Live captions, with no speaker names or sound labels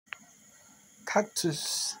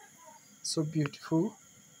cactus. So beautiful,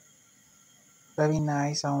 very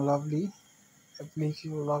nice and lovely. I believe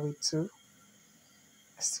you will love it too.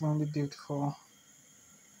 Extremely beautiful.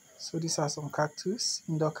 So these are some cactus,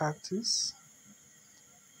 indoor cactus.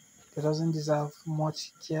 They doesn't deserve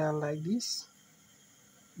much care like this.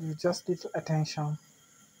 You just little attention.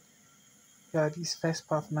 Yeah, this first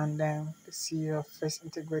partner and then the CEO of First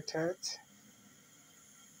Integrated.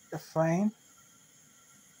 You're fine.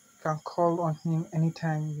 You can call on him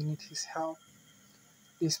anytime you need his help.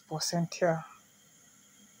 This Placentia.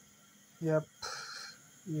 Yep.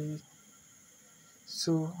 Yeah.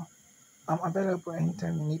 So I'm available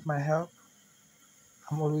anytime you need my help.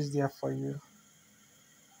 I'm always there for you.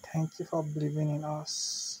 Thank you for believing in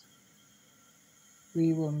us.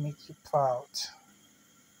 We will make you proud.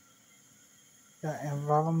 Your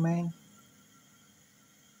environment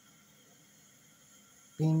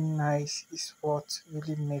being nice is what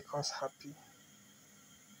really makes us happy.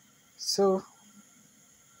 So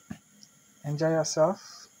enjoy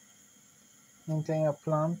yourself, maintain your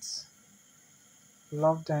plants,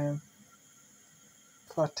 love them,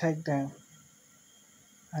 protect them,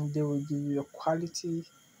 and they will give you the quality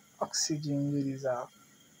oxygen you deserve.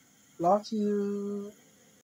 Love you.